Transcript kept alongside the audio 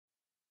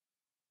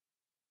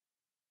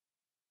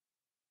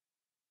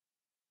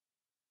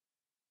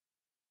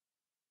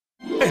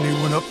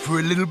Anyone up for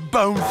a little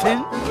bouncing?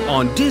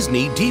 On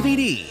Disney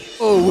DVD.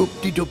 Oh,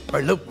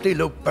 whoop-de-dooper,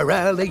 loop-de-looper,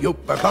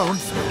 alley-ooper,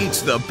 bounce.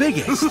 It's the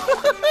biggest,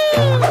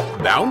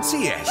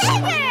 bounciest,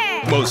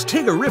 most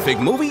Tiggerific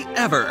movie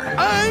ever.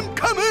 I'm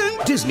coming!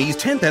 Disney's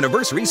 10th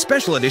anniversary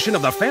special edition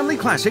of the family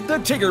classic, The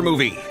Tigger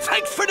Movie.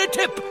 Thanks for the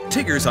tip!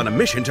 Tigger's on a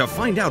mission to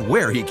find out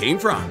where he came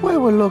from. We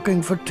were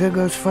looking for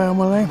Tigger's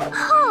family.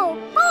 Oh,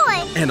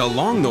 boy! And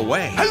along the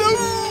way...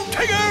 Hello,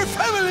 Tigger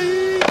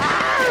family!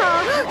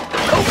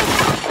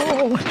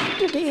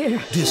 Oh, dear.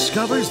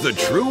 discovers the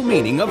true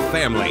meaning of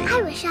family.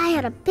 I wish I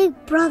had a big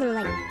brother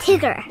like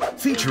Tigger.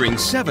 Featuring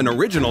 7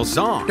 original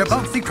songs. The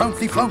bouncy,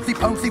 trouncy, flouncy,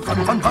 pouncy,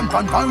 fun, fun, fun,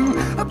 fun,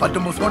 fun. But the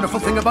most wonderful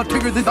thing about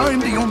Tigger is I'm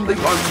the only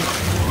one.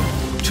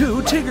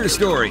 2 Tigger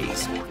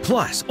stories.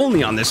 Plus,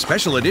 only on this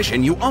special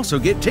edition, you also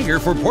get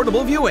Tigger for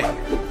portable viewing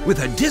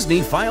with a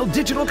Disney File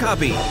digital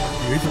copy.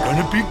 It's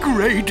gonna be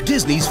great.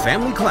 Disney's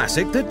family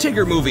classic, The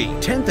Tigger Movie,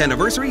 10th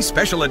Anniversary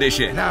Special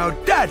Edition. Now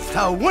that's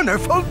a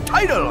wonderful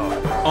title.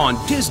 On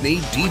Disney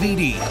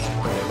DVD.